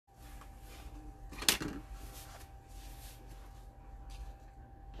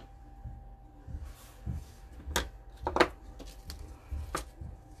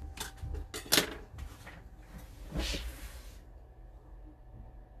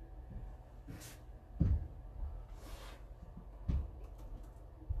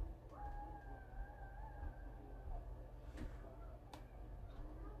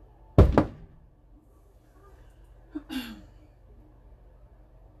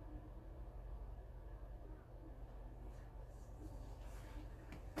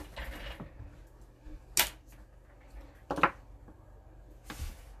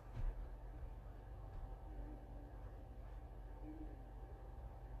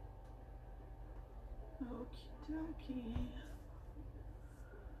Okie dokie.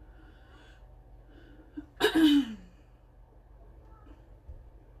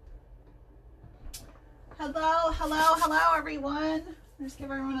 Hello everyone. Just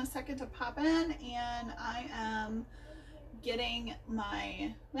give everyone a second to pop in, and I am getting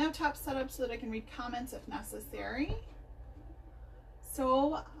my laptop set up so that I can read comments if necessary.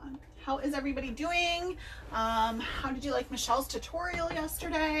 So how is everybody doing? How did you like Michelle's tutorial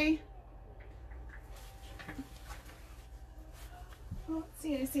yesterday? Let's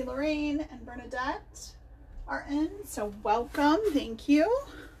see, I see Lorraine and Bernadette are in, so welcome, thank you.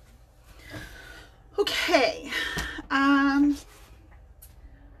 Okay,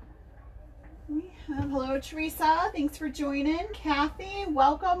 we have, hello Teresa, thanks for joining. Kathy,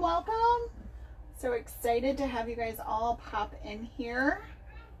 welcome. So excited to have you guys all pop in here.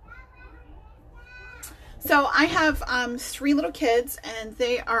 So I have 3 little kids, and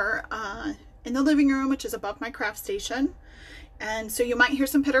they are in the living room, which is above my craft station. And so you might hear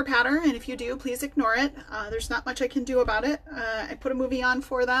some pitter patter, and if you do, please ignore it. There's not much I can do about it. I put a movie on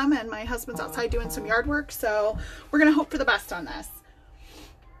for them, and my husband's outside doing some yard work, so we're gonna hope for the best on this.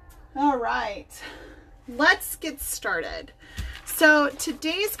 All right, let's get started. So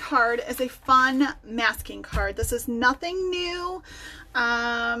today's card is a fun masking card. This is nothing new,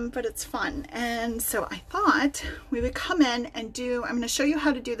 but it's fun. And so I thought we would come in and I'm gonna show you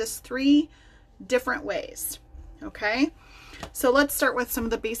how to do this 3 different ways, okay? So let's start with some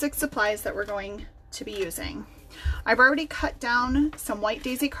of the basic supplies that we're going to be using. I've already cut down some white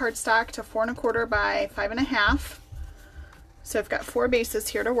daisy cardstock to 4 1/4 by 5 1/2. So I've got 4 bases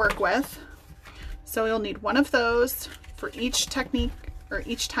here to work with. So you'll need one of those for each technique or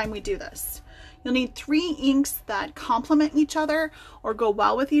each time we do this. You'll need 3 inks that complement each other or go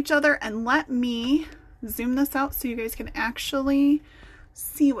well with each other. And let me zoom this out so you guys can actually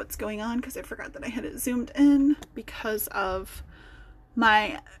see what's going on, because I forgot that I had it zoomed in because of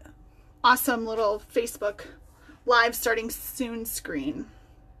my awesome little Facebook live starting soon screen.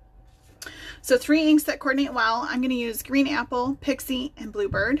 So 3 inks that coordinate well. I'm going to use Green Apple, Pixie, and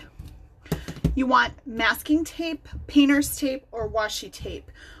Bluebird. You want masking tape, painter's tape, or washi tape.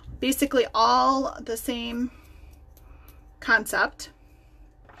 Basically all the same concept.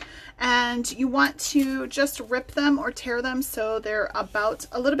 And you want to just rip them or tear them so they're about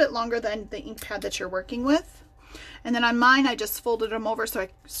a little bit longer than the ink pad that you're working with. And then on mine, I just folded them over so I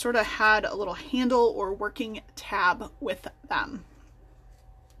sort of had a little handle or working tab with them.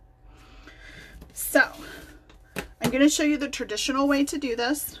 So I'm going to show you the traditional way to do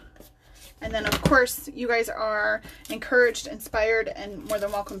this. And then of course you guys are encouraged, inspired, and more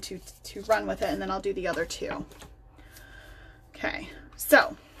than welcome to run with it. And then I'll do the other 2. Okay,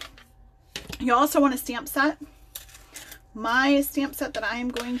 so you also want a stamp set. My stamp set that I am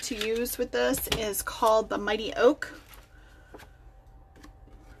going to use with this is called the Mighty Oak.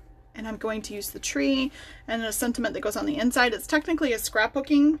 And I'm going to use the tree and a sentiment that goes on the inside. It's technically a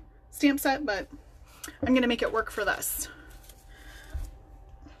scrapbooking stamp set, but I'm going to make it work for this.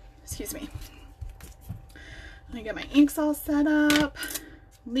 Excuse me. Let me get my inks all set up.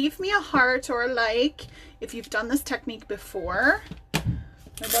 Leave me a heart or a like if you've done this technique before.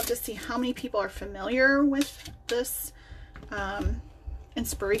 I'd love to see how many people are familiar with this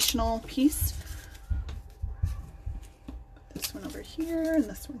inspirational piece. Put this one over here and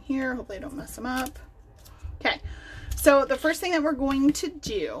this one here. Hopefully I don't mess them up. Okay, so the first thing that we're going to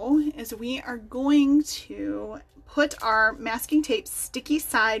do is we are going to put our masking tape sticky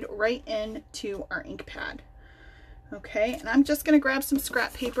side right into our ink pad. Okay, and I'm just going to grab some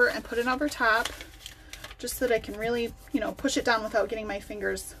scrap paper and put it over top, just so that I can really, push it down without getting my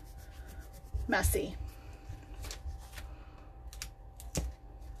fingers messy.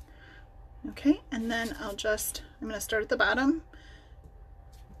 Okay, and then I'm going to start at the bottom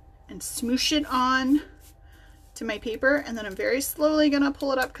and smoosh it on to my paper, and then I'm very slowly going to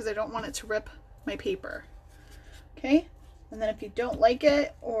pull it up because I don't want it to rip my paper. Okay, and then if you don't like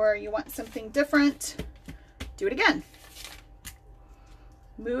it or you want something different, do it again.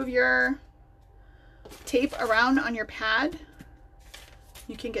 Move your tape around on your pad.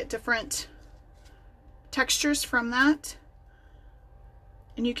 You can get different textures from that,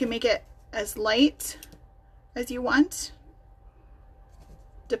 and you can make it as light as you want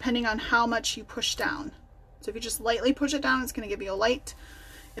depending on how much you push down. So if you just lightly push it down, it's going to give you a light.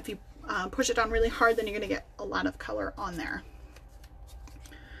 If you push it down really hard, then you're going to get a lot of color on there.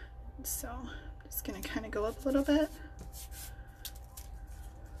 So I'm just going to kind of go up a little bit.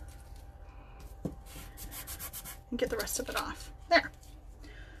 And get the rest of it off. There.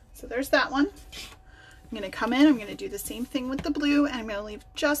 So there's that one. I'm going to come in, I'm going to do the same thing with the blue, and I'm going to leave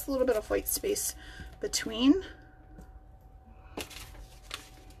just a little bit of white space between.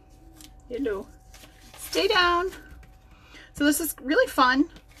 Hello. Stay down. So this is really fun.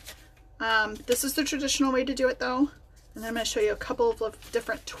 This is the traditional way to do it though. And then I'm going to show you a couple of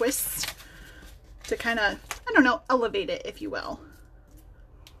different twists to kind of, I don't know, elevate it, if you will.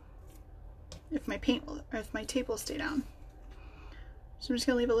 If my paint will, or if my tape will stay down. So I'm just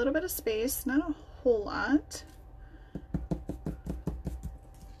going to leave a little bit of space, not a whole lot.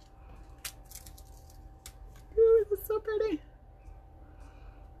 Ooh, this is so pretty.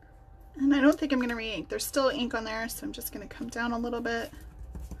 And I don't think I'm going to re-ink. There's still ink on there, so I'm just going to come down a little bit.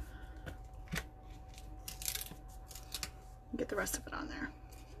 And get the rest of it on there.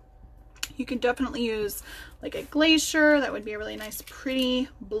 You can definitely use like a glacier. That would be a really nice, pretty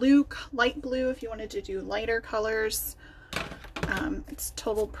blue, light blue if you wanted to do lighter colors. It's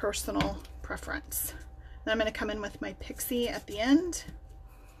total personal preference. Then I'm going to come in with my pixie at the end.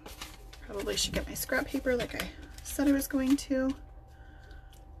 Probably should get my scrap paper like I said I was going to.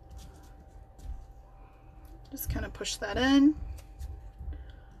 Just kind of push that in.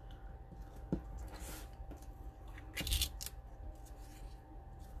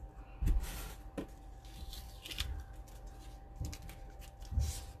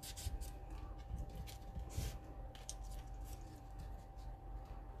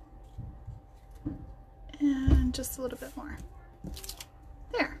 And just a little bit more.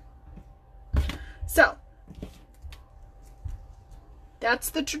 There. So that's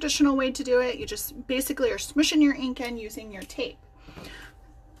the traditional way to do it. You just basically are smushing your ink in using your tape.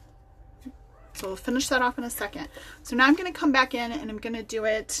 So we'll finish that off in a second. So now I'm going to come back in and I'm going to do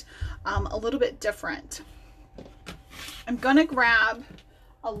it a little bit different. I'm going to grab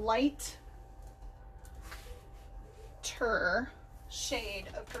a light shade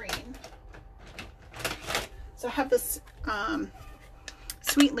of green. So I have this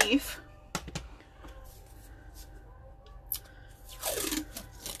sweet leaf.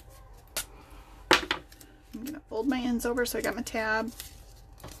 I'm going to fold my ends over so I got my tab.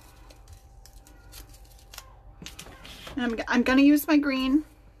 And I'm going to use my green.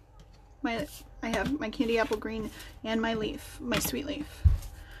 I have my candy apple green and my leaf, my sweet leaf.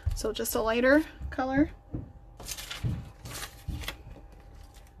 So just a lighter color.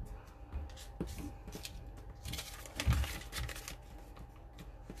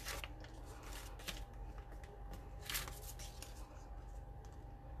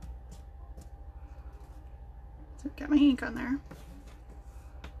 Get my ink on there.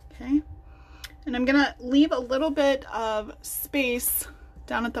 Okay. And I'm gonna leave a little bit of space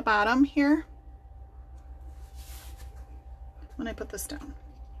down at the bottom here when I put this down.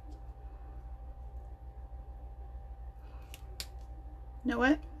 You know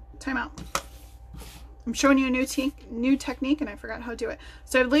what? Time out. I'm showing you a new technique and I forgot how to do it.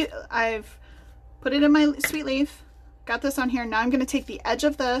 So I've put it in my sweet leaf, got this on here. Now I'm gonna take the edge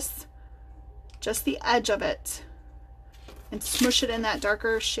of this, just the edge of it, and smush it in that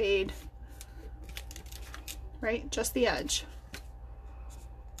darker shade, right? Just the edge.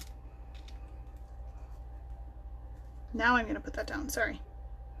 Now I'm gonna put that down, sorry.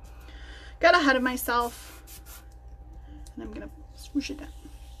 Got ahead of myself. And I'm gonna smoosh it down.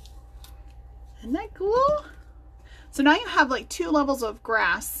 Isn't that cool? So now you have like 2 levels of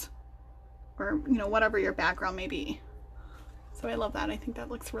grass, or you know, whatever your background may be. So I love that, I think that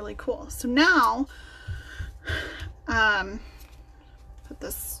looks really cool. So now, put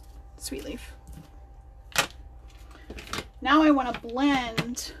this sweet leaf. Now I want to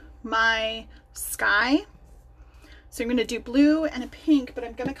blend my sky. So I'm going to do blue and a pink, but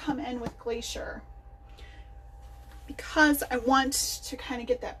I'm going to come in with glacier because I want to kind of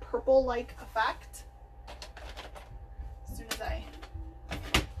get that purple-like effect. As soon as I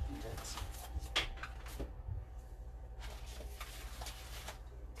blend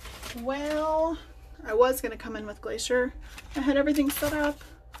it. Well, I was going to come in with glacier. I had everything set up.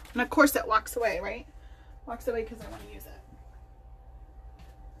 And of course it walks away, right? Walks away because I want to use it.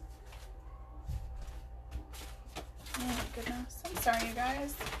 Oh my goodness. I'm sorry, you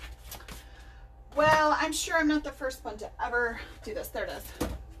guys. Well, I'm sure I'm not the first one to ever do this. There it is.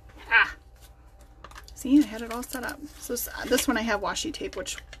 Ah. See, I had it all set up. So this one I have washi tape,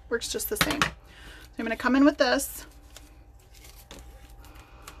 which works just the same. So I'm going to come in with this.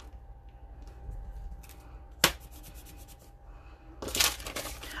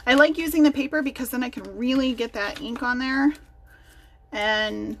 I like using the paper because then I can really get that ink on there.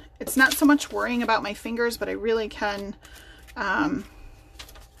 And it's not so much worrying about my fingers, but I really can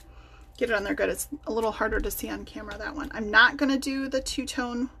get it on there good. It's a little harder to see on camera, that one. I'm not going to do the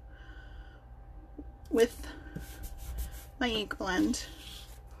 2-tone with my ink blend.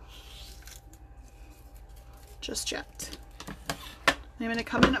 just yet. I'm going to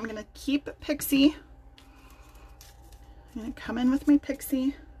come in, I'm going to keep Pixie. I'm going to come in with my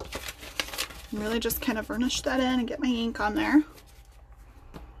Pixie and really just kind of varnish that in and get my ink on there.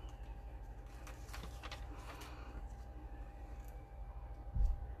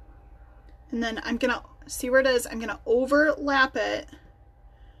 And then I'm going to, see where it is, I'm going to overlap it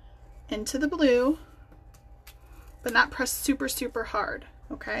into the blue, but not press super, super hard,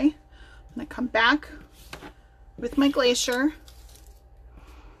 okay? I'm going to come back with my Glacier.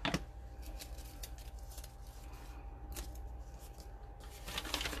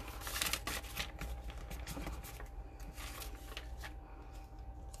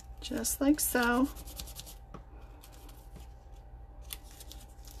 Just like so.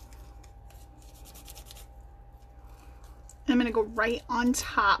 I'm going to go right on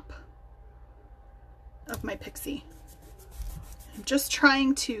top of my Pixie. I'm just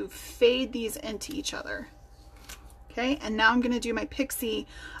trying to fade these into each other. Okay, and now I'm going to do my Pixie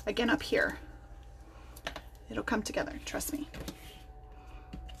again up here. It'll come together, trust me.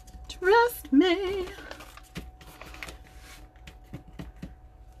 Trust me.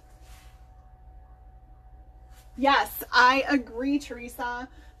 Yes, I agree, Teresa.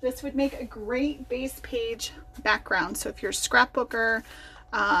 This would make a great base page background. So if you're a scrapbooker,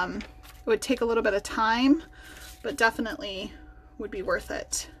 it would take a little bit of time, but definitely would be worth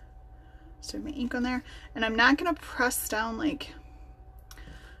it. So my ink on there, and I'm not going to press down like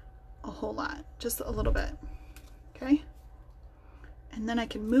a whole lot, just a little bit. Okay. And then I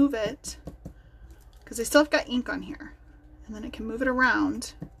can move it because I still have got ink on here, and then I can move it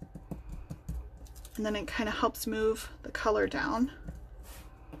around. And then it kind of helps move the color down.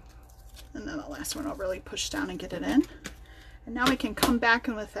 And then the last one I'll really push down and get it in. And now I can come back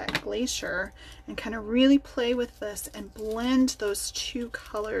in with that Glacier and kind of really play with this and blend those two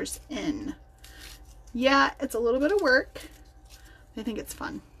colors in. Yeah, it's a little bit of work. I think it's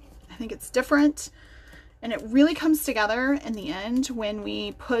fun. I think it's different. And it really comes together in the end when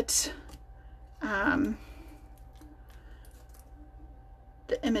we put the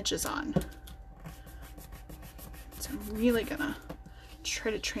images on. So I'm really gonna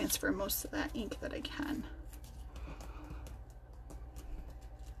try to transfer most of that ink that I can.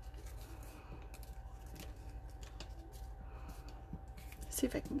 See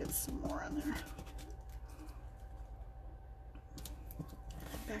if I can get some more on there.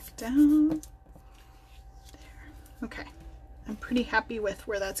 Back down. There. Okay. I'm pretty happy with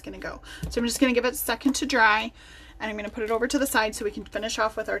where that's gonna go. So I'm just gonna give it a second to dry, and I'm gonna put it over to the side so we can finish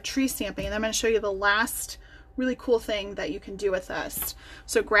off with our tree stamping. And then I'm gonna show you the last really cool thing that you can do with this.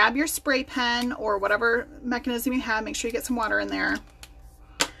 So grab your spray pen or whatever mechanism you have, make sure you get some water in there.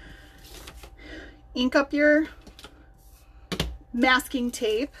 Ink up your masking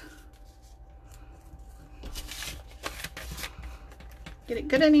tape. Get it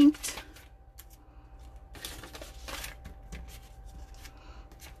good and inked.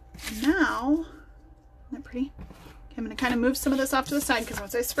 Now, isn't that pretty? Okay, I'm going to kind of move some of this off to the side because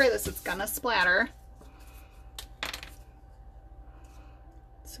once I spray this, it's gonna splatter.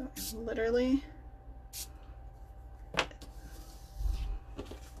 So I literally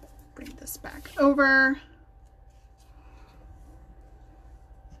bring this back over.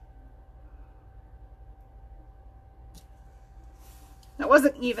 That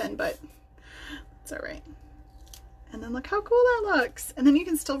wasn't even, but it's all right. And then look how cool that looks. And then you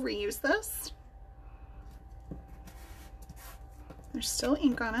can still reuse this. There's still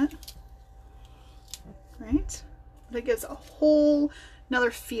ink on it, right? But it gives a whole another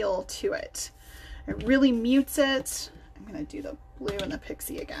feel to it. It really mutes it. I'm gonna do the blue and the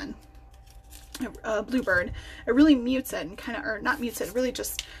Pixie again. Bluebird. It really mutes it and kind of, or not mutes it, it really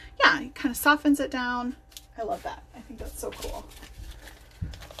just, yeah, it kind of softens it down. I love that. I think that's so cool.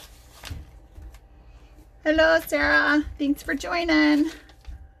 Hello, Sarah. Thanks for joining.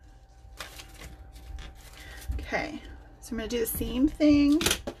 Okay, so I'm gonna do the same thing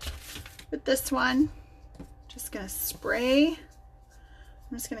with this one. Just gonna spray.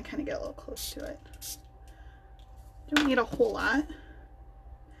 I'm just gonna kind of get a little close to it. Don't need a whole lot.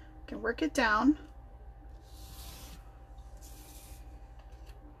 Can work it down.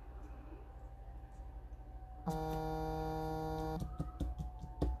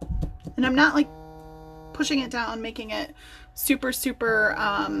 And I'm not like pushing it down, making it super, super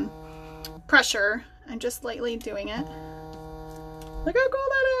pressure. I'm just lightly doing it. Look how cool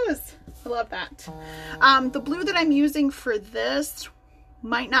that is. I love that. The blue that I'm using for this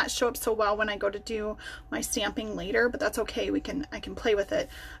might not show up so well when I go to do my stamping later, but that's okay. I can play with it.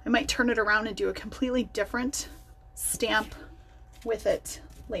 I might turn it around and do a completely different stamp with it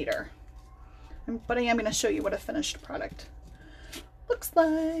later. but I am going to show you what a finished product looks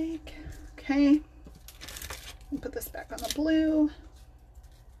like. Okay, put this back on the blue.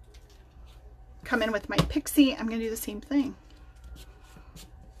 Come in with my Pixie. I'm going to do the same thing.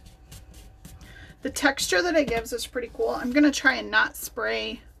 The texture that it gives is pretty cool. I'm going to try and not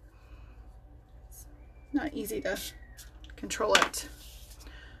spray. It's not easy to control it.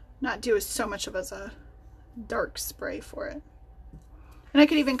 Not do so much of as a dark spray for it. And I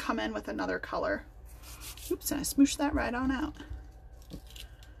could even come in with another color. Oops, and I smooshed that right on out.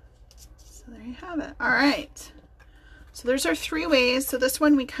 So there you have it. All right. So there's our 3 ways. So this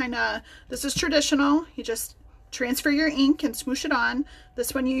one this is traditional. You just transfer your ink and smoosh it on.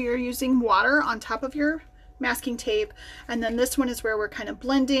 This one you're using water on top of your masking tape. And then this one is where we're kind of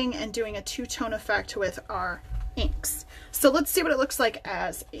blending and doing a 2-tone effect with our inks. So let's see what it looks like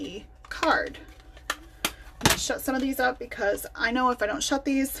as a card. I'm going to shut some of these up because I know if I don't shut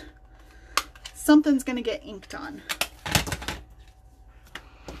these, something's going to get inked on.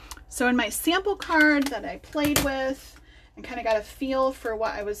 So in my sample card that I played with and kind of got a feel for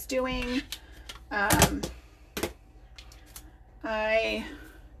what I was doing, I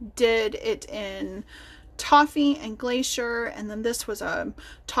did it in Toffee and Glacier, and then this was a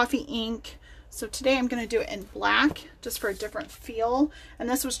Toffee ink. So today I'm going to do it in black just for a different feel, and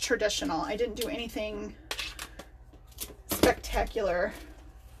this was traditional. I didn't do anything spectacular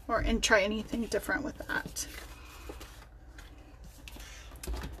and try anything different with that.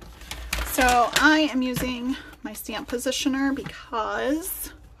 So I am using my stamp positioner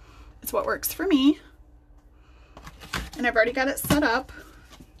because it's what works for me. And I've already got it set up.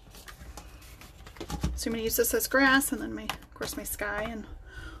 So I'm going to use this as grass, and then of course my sky and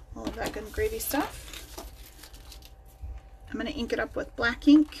all of that good gravy stuff. I'm going to ink it up with black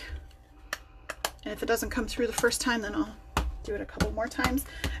ink. And if it doesn't come through the first time, then I'll do it a couple more times.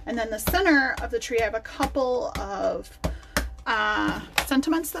 And then the center of the tree, I have a couple of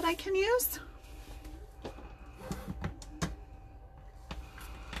sentiments that I can use.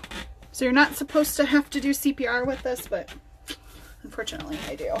 So you're not supposed to have to do CPR with this, but unfortunately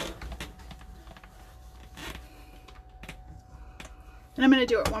I do. And I'm going to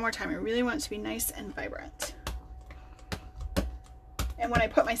do it one more time. I really want it to be nice and vibrant. And when I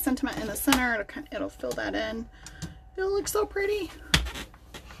put my sentiment in the center, it'll fill that in. It'll look so pretty.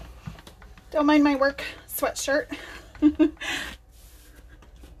 Don't mind my work sweatshirt.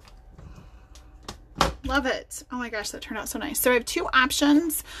 Love it. Oh my gosh, that turned out so nice. So I have 2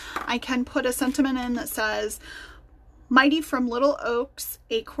 options. I can put a sentiment in that says, "Mighty from little oaks,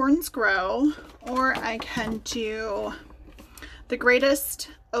 acorns grow," or I can do, "The greatest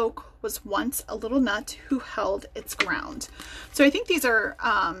oak was once a little nut who held its ground." So I think these are,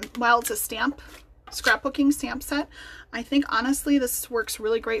 while it's a scrapbooking stamp set, I think honestly this works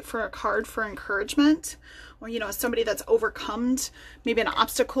really great for a card for encouragement, or somebody that's overcome maybe an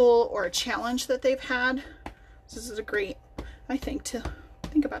obstacle or a challenge that they've had. So this is a great, I think, to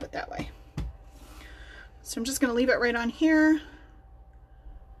think about it that way. So I'm just going to leave it right on here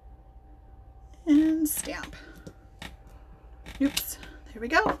and stamp. Oops, there we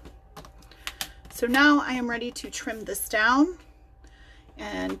go. So now I am ready to trim this down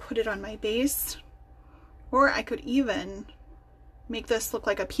and put it on my base. Or I could even make this look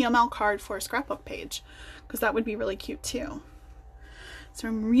like a PML card for a scrapbook page, because that would be really cute too. So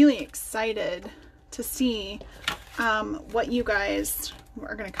I'm really excited to see what you guys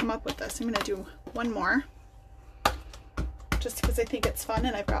are going to come up with this. I'm going to do one more just because I think it's fun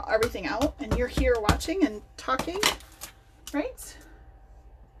and I've got everything out and you're here watching and talking, right?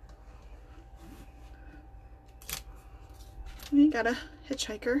 We got a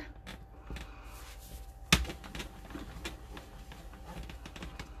hitchhiker.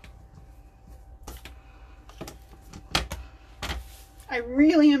 I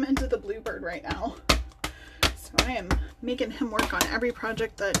really am into the bluebird right now. So I am making him work on every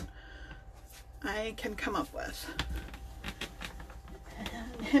project that I can come up with.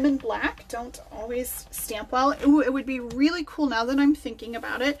 And him in black don't always stamp well. Ooh, it would be really cool, now that I'm thinking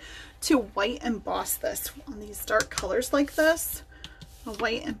about it, to white emboss this on these dark colors like this. A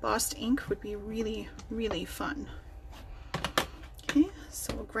white embossed ink would be really, really fun. Okay,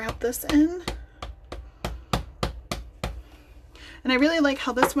 so we'll grab this in. And I really like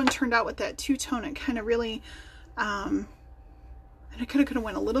how this one turned out with that 2-tone. It kind of really, and I could have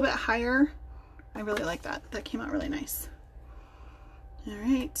went a little bit higher. I really like that. That came out really nice. All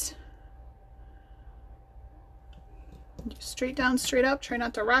right. Straight down, straight up. Try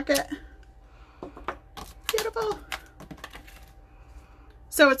not to rock it. Beautiful.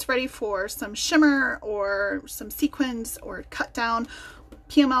 So it's ready for some shimmer or some sequins or cut down.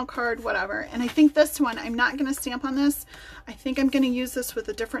 PML card, whatever. And I think this one, I'm not going to stamp on this. I think I'm going to use this with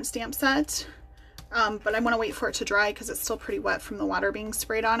a different stamp set. But I want to wait for it to dry because it's still pretty wet from the water being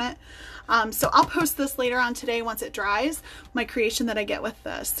sprayed on it. So I'll post this later on today once it dries, my creation that I get with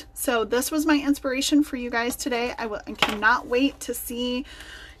this. So this was my inspiration for you guys today. I cannot wait to see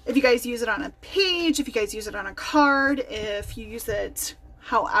if you guys use it on a page, if you guys use it on a card, if you use it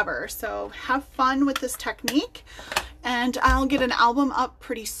however. So have fun with this technique, and I'll get an album up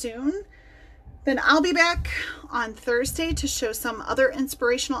pretty soon. Then I'll be back on Thursday to show some other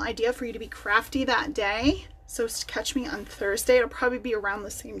inspirational idea for you to be crafty that day. So catch me on Thursday. It'll probably be around the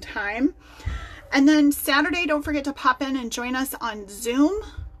same time. And then Saturday, don't forget to pop in and join us on Zoom.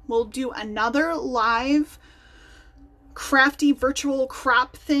 We'll do another live crafty virtual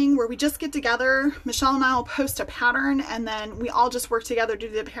crop thing where we just get together. Michelle and I will post a pattern and then we all just work together to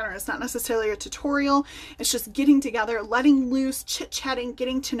do the pattern. It's not necessarily a tutorial. It's just getting together, letting loose, chit-chatting,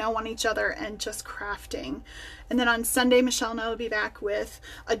 getting to know one each other, and just crafting. And then on Sunday, Michelle and I will be back with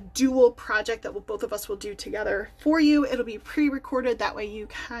a dual project that both of us will do together for you. It'll be pre-recorded. That way you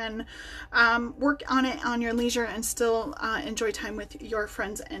can work on it on your leisure and still enjoy time with your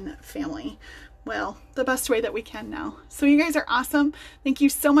friends and family. Well, the best way that we can now. So you guys are awesome. Thank you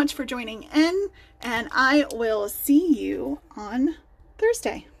so much for joining in, and I will see you on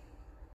Thursday.